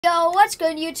Yo, what's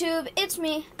good YouTube? It's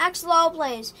me, Axel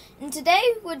Plays, and today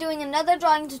we're doing another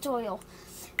drawing tutorial.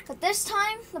 But this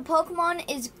time, the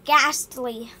Pokemon is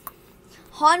Ghastly.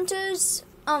 Gengar's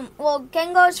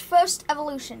first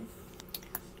evolution.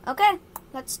 Okay,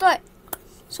 let's start.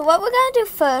 So what we're going to do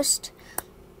first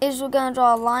is we're going to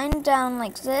draw a line down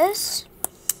like this,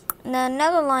 and then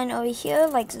another line over here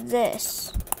like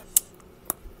this.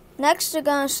 Next, we're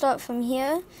going to start from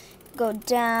here, go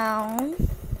down,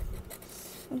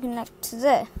 and connect to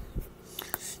there.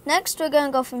 Next, we're going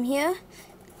to go from here,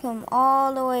 come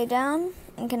all the way down,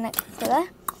 and connect to there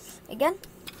again.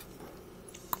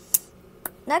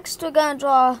 Next, we're going to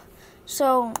draw,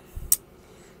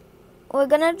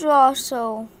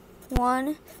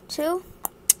 one, two,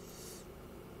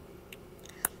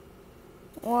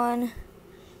 one,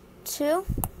 two,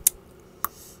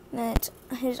 and then it's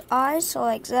his eyes, so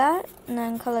like that, and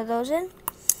then color those in,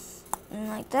 and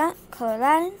like that, color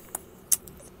that in.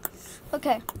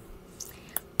 Okay,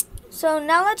 so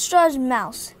now let's draw his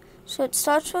mouth. So it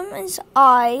starts from his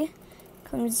eye,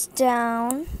 comes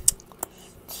down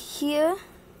to here,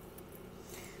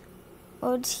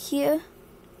 or to here,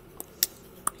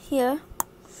 here,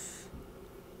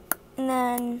 and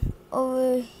then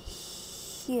over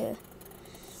here.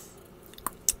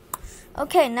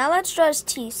 Okay, now let's draw his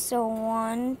teeth. So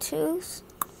one tooth,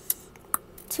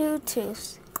 two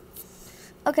tooth.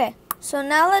 Okay, so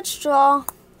now let's draw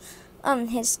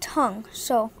his tongue.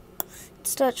 So it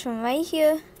starts from right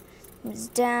here, comes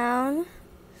down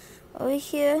over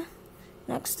here,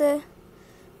 next there,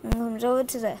 and comes over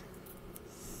to there.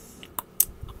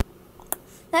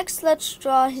 Next, let's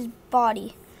draw his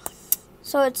body.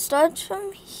 So it starts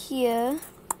from here.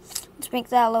 Let's make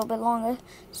that a little bit longer.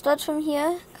 Starts from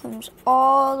here, comes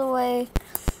all the way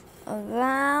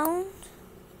around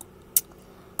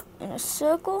in a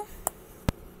circle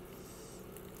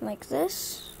like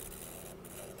this,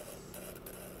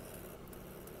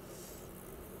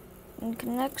 and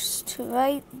connects to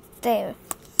right there.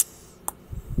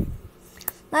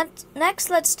 Next,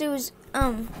 let's do his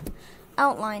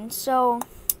outline. So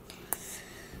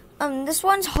this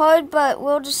one's hard, but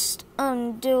we'll just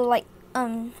do like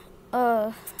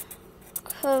a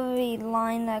curvy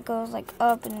line that goes like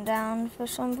up and down for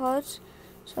some parts.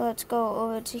 So let's go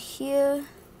over to here,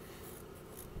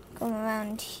 go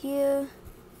around here,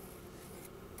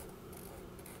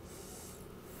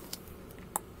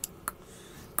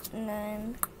 and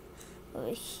then over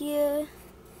here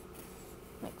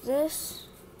like this,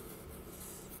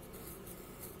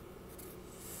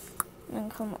 and then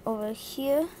come over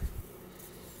here,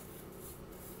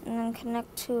 and then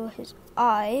connect to his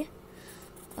eye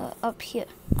up here.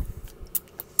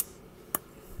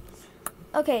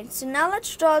 Okay, so now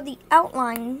let's draw the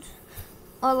outline,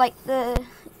 or like the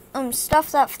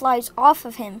stuff that flies off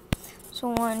of him. So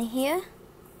one here,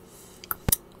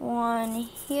 one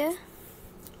here,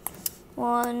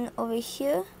 one over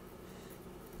here,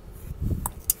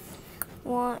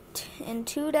 one and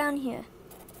two down here.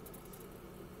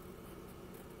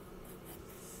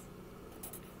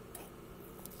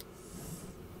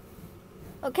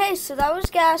 Okay, so that was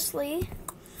Ghastly,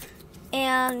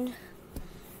 and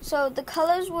so the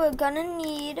colors we're gonna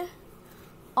need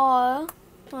are,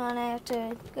 and I have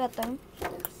to get them.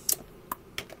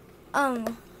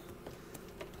 Hold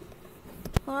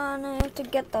on, I have to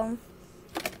get them.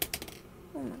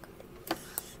 Oh my god.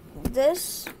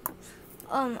 This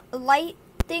light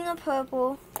thing of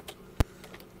purple,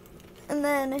 and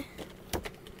then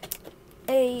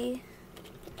a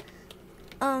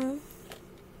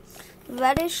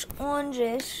reddish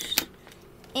orangish,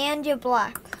 and your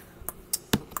black.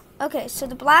 Okay, so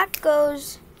the black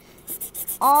goes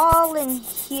all in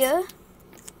here.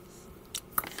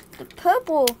 The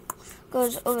purple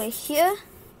goes over here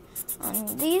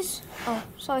on these. Oh,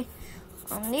 sorry.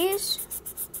 On these,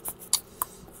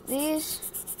 this,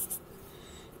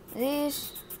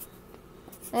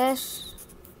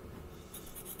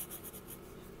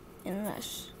 and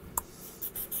this.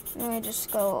 And we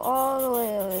just go all the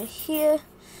way over here,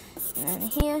 and then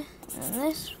here, and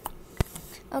this.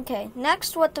 Okay,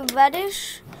 next what the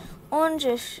reddish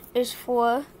orangish is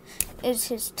for is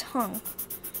his tongue.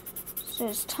 So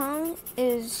his tongue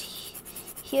is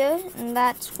here, and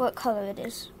that's what color it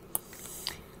is.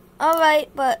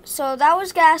 Alright, so that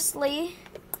was Ghastly,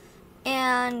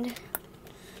 and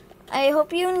I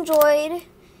hope you enjoyed.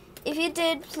 If you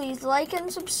did, please like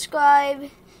and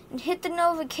subscribe, and hit the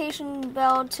notification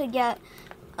bell to get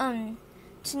to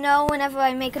know whenever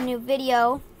I make a new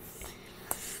video.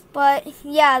 But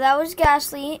yeah, that was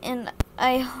Ghastly, and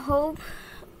I hope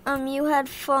you had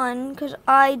fun, because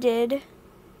I did.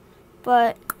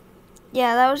 But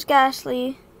yeah, that was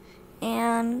Ghastly.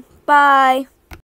 and bye.